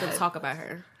 just to hear them talk about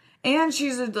her. And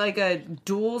she's like a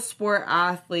dual sport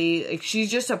athlete. Like,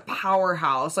 she's just a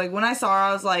powerhouse. Like, when I saw her,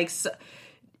 I was like,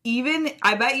 even,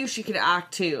 I bet you she could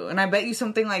act too. And I bet you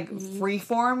something like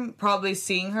Freeform, probably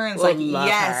seeing her and it's like,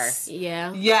 yes. Her.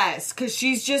 Yeah. Yes, because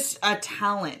she's just a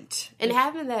talent. And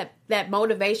having that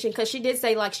motivation, because she did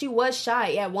say, like, she was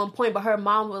shy at one point, but her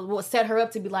mom will set her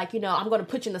up to be like, I'm going to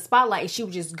put you in the spotlight, and she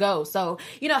would just go. So,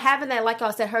 having that, like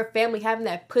I said, her family, having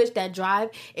that push, that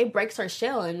drive, it breaks her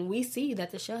shell, and we see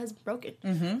that the shell has broken.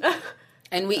 Mm-hmm.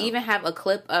 And we even have a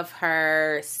clip of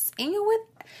her singing with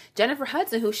Jennifer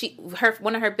Hudson, who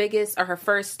one of her biggest, or her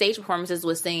first stage performances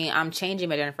was singing "I'm Changing"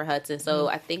 by Jennifer Hudson. So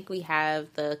I think we have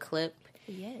the clip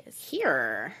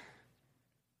here.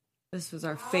 This was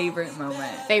our favorite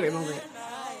moment.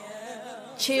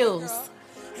 Chills.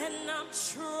 And I'm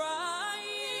trying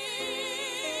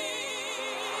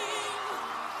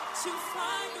to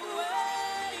find a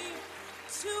way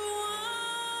to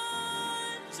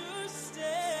understand,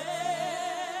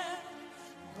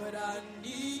 but I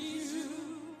need you.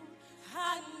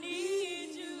 I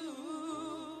need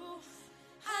you.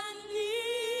 I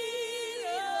need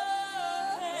your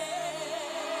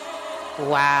hand.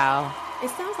 Wow. It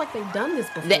sounds like they've done this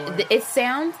before. It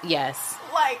sounds, yes.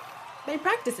 like they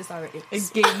practiced this already.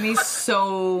 It gave me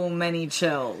so many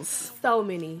chills. So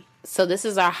many. So this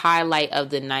is our highlight of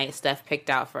the night Steph picked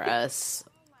out for us.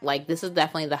 Like, this is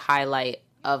definitely the highlight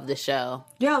of the show.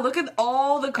 Yeah, look at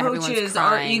all the coaches Everyone's are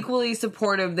crying. equally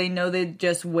supportive. They know they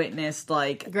just witnessed,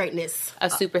 like, Greatness. A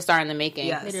superstar in the making.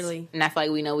 yes. Literally. And I feel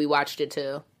like we know we watched it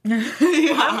too.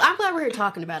 I'm glad we're here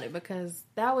talking about it, because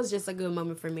that was just a good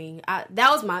moment for me. That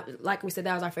was like we said,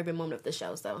 that was our favorite moment of the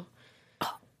show. So,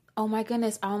 Oh my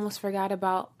goodness, I almost forgot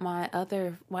about my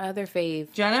other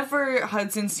fave. Jennifer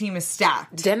Hudson's team is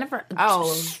stacked. Jennifer,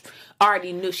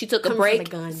 already knew. She took a Coming break, from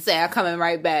the gun. said, I'm coming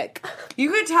right back. You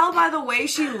could tell by the way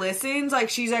she listens, like,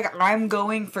 she's like, I'm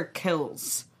going for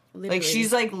kills. Literally. Like,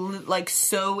 she's like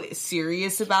so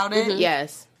serious about it.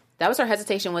 Yes. That was her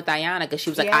hesitation with Diana, because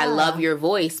she was like, I Yeah. love your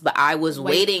voice, but I was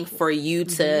waiting for you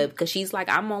to, because she's like,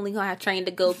 I'm only going to have trained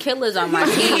to go killers on my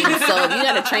team. So if you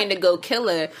got to train to go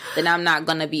killer, then I'm not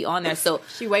going to be on there. So,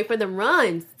 she wait for the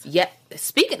runs. yeah,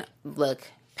 speaking of, look,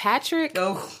 Patrick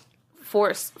Oh,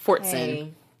 Fortson.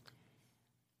 Hey.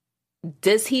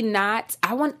 Does he not? I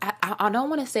don't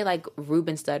want to say like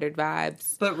Ruben Studdard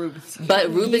vibes, but Ruben. but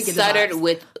Ruben get the Studdard vibes.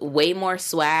 with way more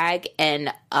swag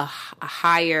and a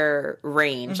higher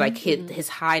range. Like his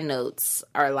high notes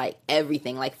are like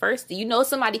everything. Like, first,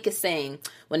 somebody could sing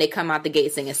when they come out the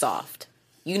gate singing soft.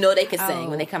 You know they could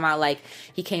sing when they come out. Like,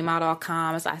 he came out all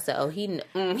calm. So I said, "Oh, he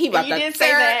about You to didn't say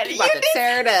tear that. it. He about to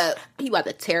tear it up. He about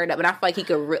to tear it up." And I feel like he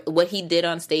could. What he did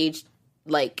on stage,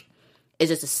 like, is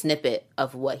just a snippet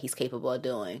of what he's capable of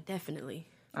doing. Definitely.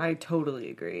 I totally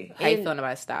agree. How you feeling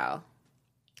about his style?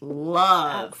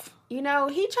 Love. He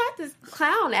tried to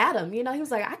clown Adam. He was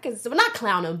like, not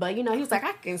clown him, but, he was like,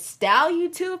 I can style you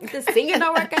too if the singing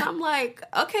don't work. And I'm like,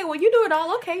 okay, well, you do it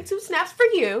all. Okay, 2 snaps for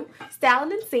you.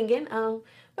 Styling and singing. But,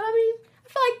 I mean, I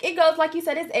feel like it goes, like you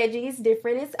said, it's edgy, it's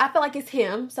different. I feel like it's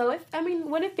him. So,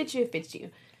 when it fits you, it fits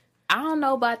you. I don't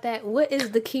know about that. What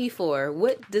is the key for?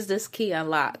 What does this key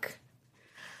unlock?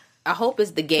 I hope it's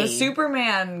the game. The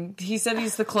Superman, he said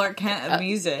he's the Clark Kent of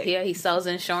music. Yeah, he sells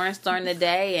insurance during the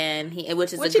day, and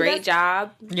which is Which a he great does.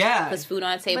 job. Yeah. Puts food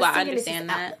on the table. But I singing is his understand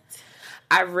that.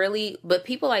 outlet. But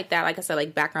people like that, like I said,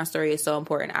 like, background story is so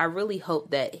important. I really hope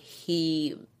that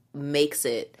he makes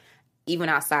it even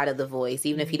outside of The Voice,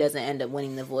 even if he doesn't end up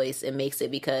winning The Voice, it makes it,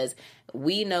 because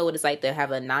we know what it's like to have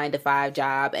a 9-to-5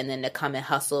 job and then to come and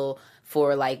hustle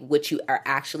for like what you are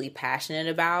actually passionate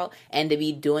about, and to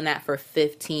be doing that for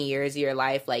 15 years of your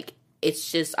life. Like, it's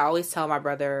just, I always tell my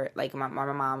brother, like my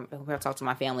mom, when I talk to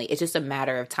my family, it's just a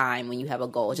matter of time when you have a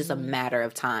goal. It's just a matter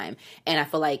of time. And I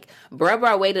feel like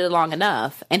Bro waited long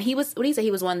enough. And he was, what did he say?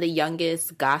 He was one of the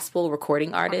youngest gospel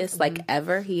recording artists like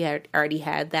ever. He had already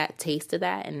had that taste of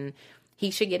that, and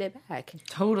he should get it back.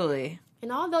 Totally.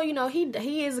 And although,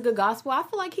 he is a good gospel, I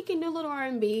feel like he can do a little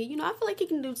R&B. I feel like he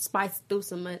can spice through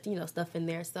some, stuff in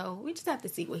there. So we just have to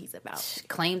see what he's about.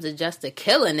 Claims adjuster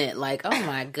killing it. Like, oh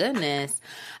my goodness.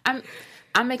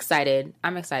 I'm excited.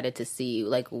 I'm excited to see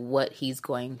like what he's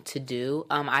going to do.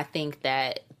 I think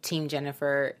that Team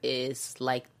Jennifer is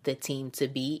like the team to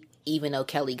beat, even though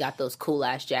Kelly got those cool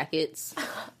ass jackets.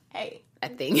 Hey. I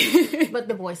think. But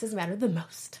the voices matter the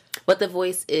most. But the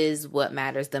voice is what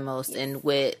matters the most. And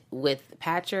with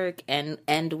Patrick and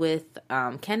with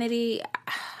Kennedy,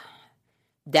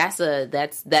 that's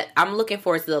I'm looking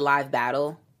forward to the live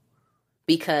battle,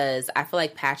 because I feel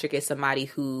like Patrick is somebody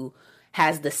who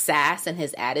has the sass and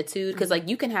his attitude. Because, like,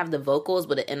 you can have the vocals,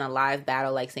 but in a live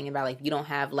battle, like, singing about, like, you don't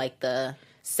have, like, the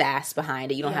sass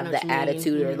behind it. You don't have the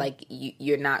attitude or, like,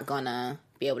 you're not gonna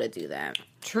be able to do that.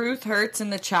 Truth Hurts in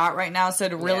the chat right now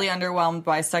said really underwhelmed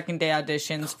by second day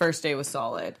auditions. First day was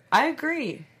solid. I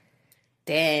agree.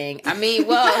 Dang. I mean,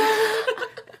 well,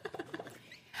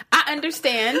 I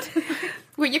understand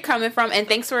where you're coming from, and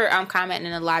thanks for commenting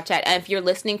in the live chat. And if you're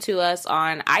listening to us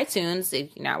on iTunes,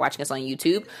 if you're not watching us on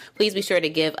YouTube, please be sure to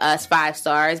give us 5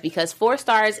 stars, because 4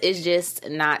 stars is just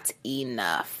not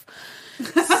enough.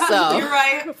 So You're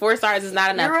right. 4 stars is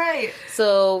not enough. You're right.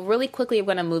 So really quickly, we're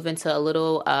going to move into a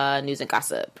little news and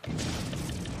gossip.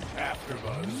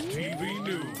 AfterBuzz TV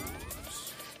News.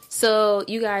 So,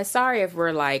 you guys, sorry if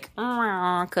we're like,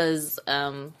 because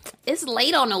it's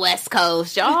late on the West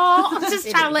Coast, y'all. I'm just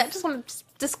trying to just want to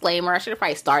disclaimer. I should have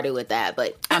probably started with that,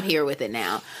 but I'm here with it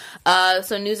now.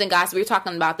 So, news and gossip. We were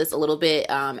talking about this a little bit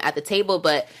at the table,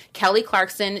 but Kelly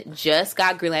Clarkson just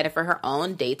got greenlighted for her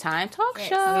own daytime talk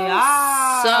show.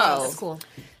 Yeah. So, That's cool.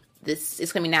 this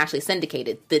is going to be nationally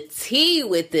syndicated. The tea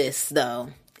with this, though,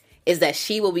 is that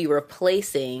she will be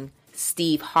replacing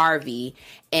Steve Harvey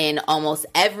in almost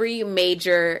every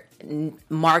major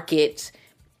market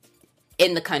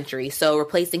in the country. So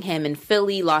replacing him in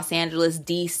Philly, Los Angeles,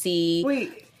 DC.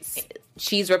 Wait.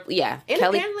 She's And Kelly.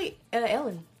 apparently,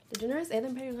 Ellen DeGeneres,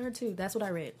 Ellen paying her too. That's what I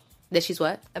read. That she's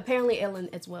what? Apparently, Ellen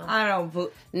as well. I don't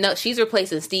know. No, she's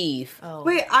replacing Steve. Oh.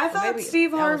 Wait, I thought maybe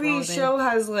Steve that was wrong Harvey's then. show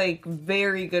has, like,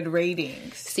 very good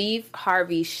ratings. Steve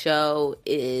Harvey's show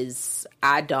is,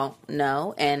 I don't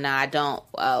know, and I don't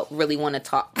really want to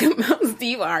talk about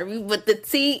Steve Harvey, but the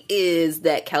tea is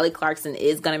that Kelly Clarkson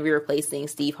is going to be replacing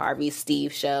Steve Harvey's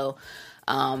Steve show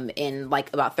in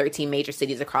like about 13 major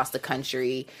cities across the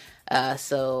country.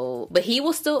 But he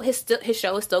will still, his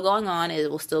show is still going on. It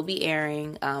will still be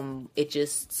airing. You'll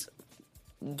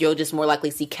just more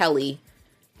likely see Kelly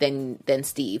than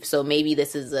Steve. So maybe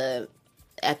this is a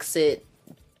exit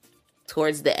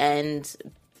towards the end.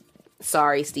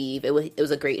 Sorry, Steve. It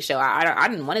was a great show. I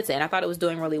didn't want it to end. I thought it was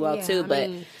doing really well too. But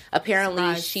apparently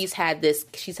surprised. she's had this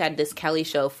Kelly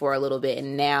show for a little bit,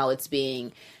 and now it's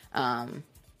being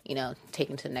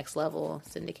taken to the next level,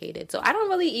 syndicated. So I don't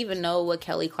really even know what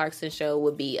Kelly Clarkson's show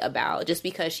would be about, just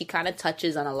because she kind of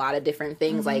touches on a lot of different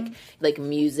things, like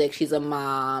music. She's a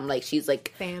mom, like she's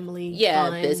like Family, yeah,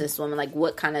 fun. businesswoman. Like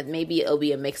what kind of, maybe it'll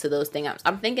be a mix of those things.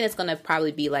 I'm thinking it's gonna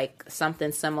probably be like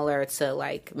something similar to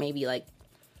like maybe like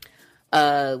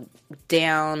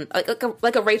down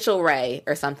like a Rachel Ray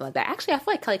or something like that. Actually, I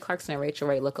feel like Kelly Clarkson and Rachel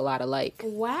Ray look a lot alike.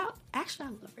 Wow. Actually, I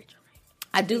love Rachel Ray.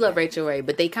 I do love Rachel Ray,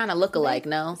 but they kind of look alike,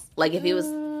 no? Like if he was,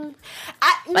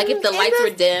 Like if the lights were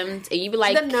dimmed, and you'd be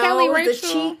like, the Kelly nose, Rachel. the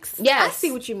cheeks. Yes. I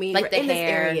see what you mean. Like the in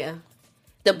hair, this area.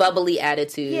 the bubbly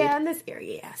attitude. Yeah, in this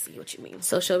area, I see what you mean.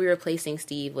 So she'll be replacing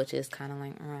Steve, which is kind of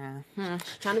like,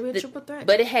 Trying to be a triple threat.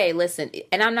 But hey, listen,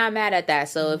 and I'm not mad at that.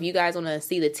 So if you guys want to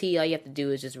see the tea, all you have to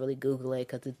do is just really Google it,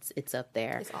 because it's up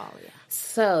there. It's all, yeah.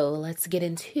 So let's get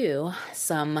into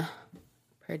some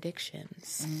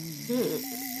predictions.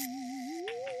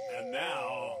 And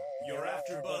now, your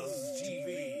AfterBuzz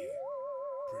TV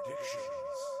predictions.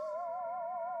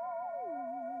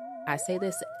 I say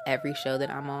this every show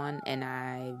that I'm on, and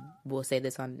I will say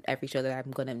this on every show that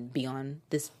I'm going to be on.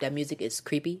 That music is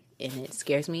creepy, and it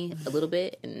scares me a little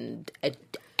bit, and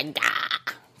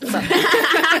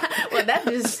Well, that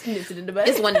just nips it in the butt.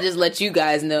 just wanted to just let you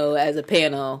guys know as a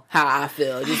panel how I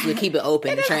feel, just to keep it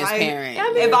open and transparent.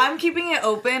 If I'm keeping it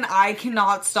open, I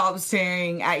cannot stop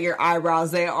staring at your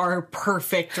eyebrows. They are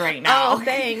perfect right now. Oh,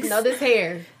 thanks. No, this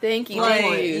hair. Thank you. Like,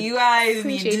 Thank you. you guys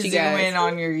Appreciate need to you zoom guys. in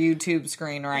on your YouTube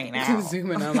screen right now.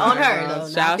 Zooming On her, though,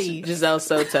 Shout not out these. Giselle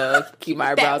Soto. Keep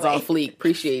my eyebrows on fleek.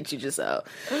 Appreciate you, Giselle.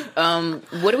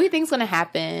 What do we think is going to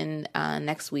happen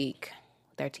next week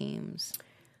with our teams?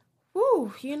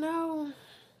 Ooh,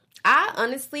 I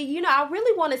honestly, I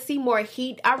really want to see more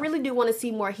heat. I really do want to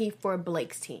see more heat for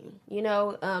Blake's team.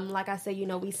 Like I said,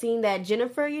 we seen that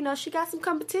Jennifer, she got some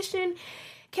competition.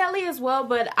 Kelly as well,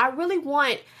 but I really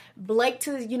want Blake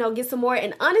to, get some more.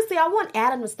 And honestly, I want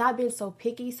Adam to stop being so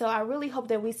picky. So I really hope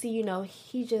that we see,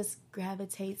 he just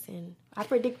gravitates, and I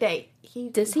predict that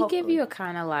Does he give you a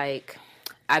kind of like,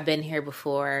 I've been here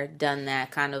before, done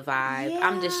that kind of vibe?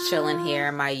 I'm just chilling here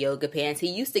in my yoga pants. He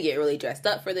used to get really dressed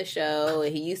up for the show,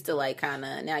 and he used to like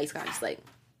now he's kind of just like,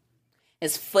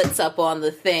 his foot's up on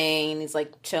the thing. He's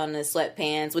like chilling in his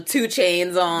sweatpants with 2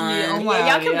 chains on.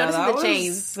 y'all kept noticing the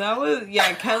chains. That was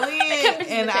Kelly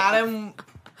and Adam.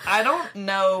 I don't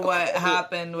know what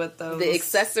happened with those. The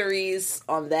accessories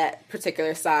on that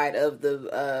particular side of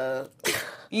the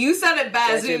You said it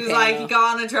best. Judging It was like panel. he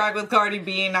got on the track with Cardi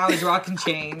B and now he's rocking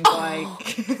chains. Like,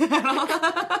 He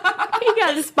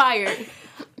got inspired.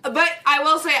 but I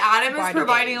will say Adam is Cardi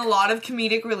providing B. a lot of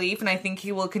comedic relief, and I think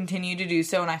he will continue to do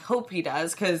so, and I hope he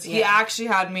does, because he actually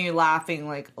had me laughing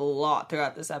like a lot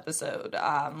throughout this episode,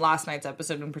 last night's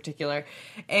episode in particular.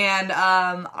 And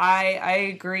I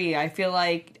agree. I feel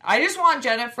like I just want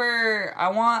Jennifer. I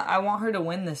want her to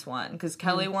win this one because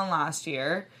Kelly won last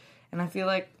year, and I feel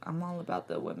like I'm all about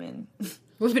the women.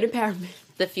 Women empowerment.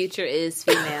 The future is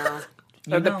female.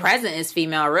 Or the present is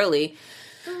female, really.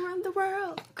 Around the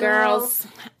world. Girls,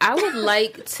 I would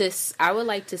like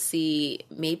to see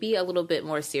maybe a little bit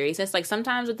more seriousness. Like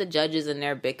sometimes with the judges and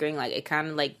their bickering, like it kind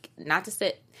of like, not to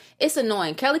say, it's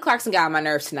annoying. Kelly Clarkson got on my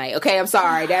nerves tonight. Okay, I'm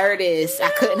sorry. There it is. I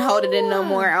couldn't hold it in no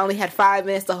more. I only had 5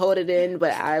 minutes to hold it in,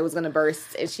 but I was gonna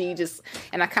burst.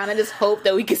 And I kind of just hope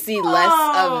that we could see less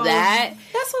of that.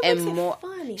 That's what and makes more. it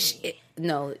funny.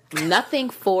 No, nothing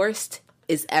forced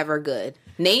is ever good.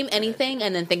 Name anything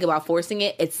and then think about forcing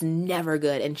it. It's never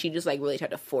good. And she just like really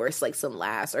tried to force like some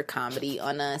laughs or comedy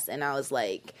on us. And I was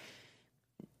like,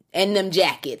 and them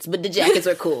jackets, but the jackets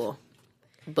are cool.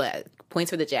 But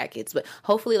points for the jackets. But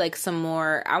hopefully like some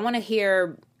more. I want to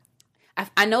hear.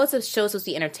 I know it's a show supposed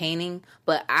to be entertaining,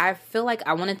 but I feel like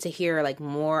I wanted to hear like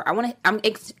more. I'm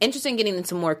interested in getting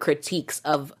into more critiques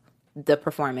of the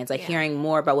performance, like hearing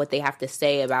more about what they have to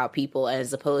say about people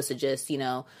as opposed to just,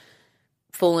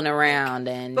 fooling around.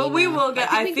 And But we will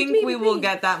get. I think think we will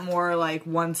get that more like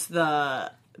once the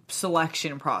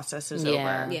selection process is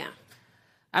over. Yeah.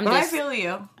 I'm But just, I feel you.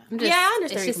 I'm just, Yeah, I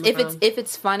understand it's where just you're coming if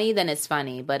it's funny, then it's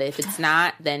funny. But if it's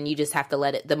not, then you just have to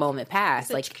let the moment pass.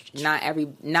 Like not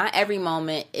every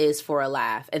moment is for a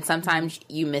laugh, and sometimes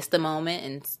you miss the moment,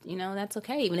 and that's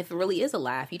okay. Even if it really is a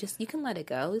laugh, you can let it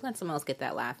go. You let someone else get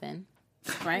that laugh in,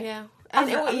 right? Yeah. I'm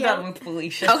done with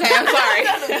Felicia. Okay, I'm sorry.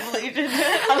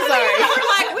 I'm sorry. We're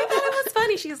like, we thought it was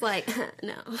funny. She's like,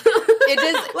 no. It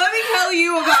just Let me tell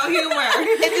you about humor.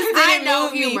 it just I didn't know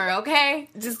move me. humor, okay?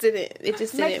 It just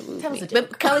didn't move tell us me. a joke.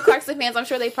 But Kelly Clarkson fans, I'm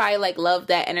sure they probably like love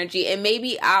that energy, and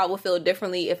maybe I will feel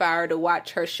differently if I were to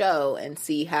watch her show and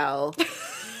see how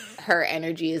her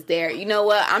energy is there. You know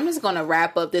what? I'm just gonna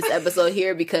wrap up this episode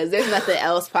here because there's nothing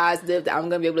else positive that I'm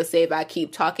gonna be able to say if I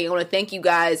keep talking. I want to thank you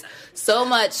guys so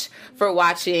much for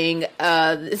watching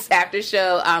this after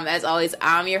show. As always,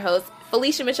 I'm your host,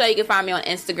 Felicia Michelle. You can find me on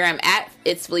Instagram at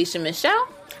It's Felicia Michelle.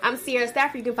 I'm Sierra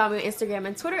Stafford. You can find me on Instagram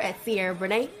and Twitter at Sierra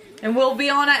Brene. And we'll be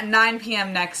on at 9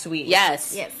 p.m. next week.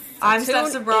 Yes. Yes. I'm So Steph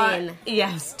tune Sabra. in.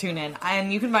 Yes, tune in.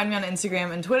 And you can find me on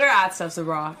Instagram and Twitter at Steph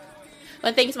Sabra.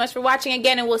 Well, thank you so much for watching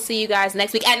again, and we'll see you guys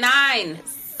next week at 9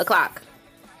 o'clock.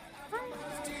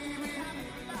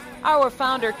 Our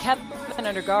founder, Kevin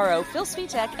Undergaro, Phil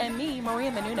Svitek, and me, Maria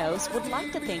Menounos, would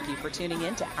like to thank you for tuning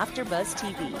in to AfterBuzz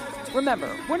TV. Remember,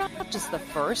 we're not just the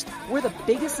first, we're the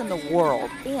biggest in the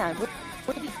world, and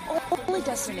we're the only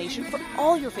destination for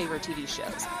all your favorite TV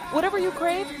shows. Whatever you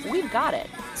crave, we've got it.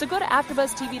 So go to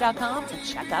AfterBuzzTV.com and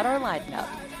check out our lineup.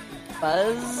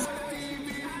 Buzz.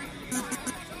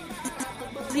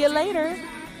 See you later.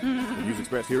 The views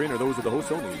expressed herein are those of the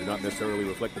hosts only and do not necessarily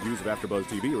reflect the views of AfterBuzz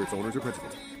TV or its owners or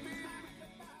principals.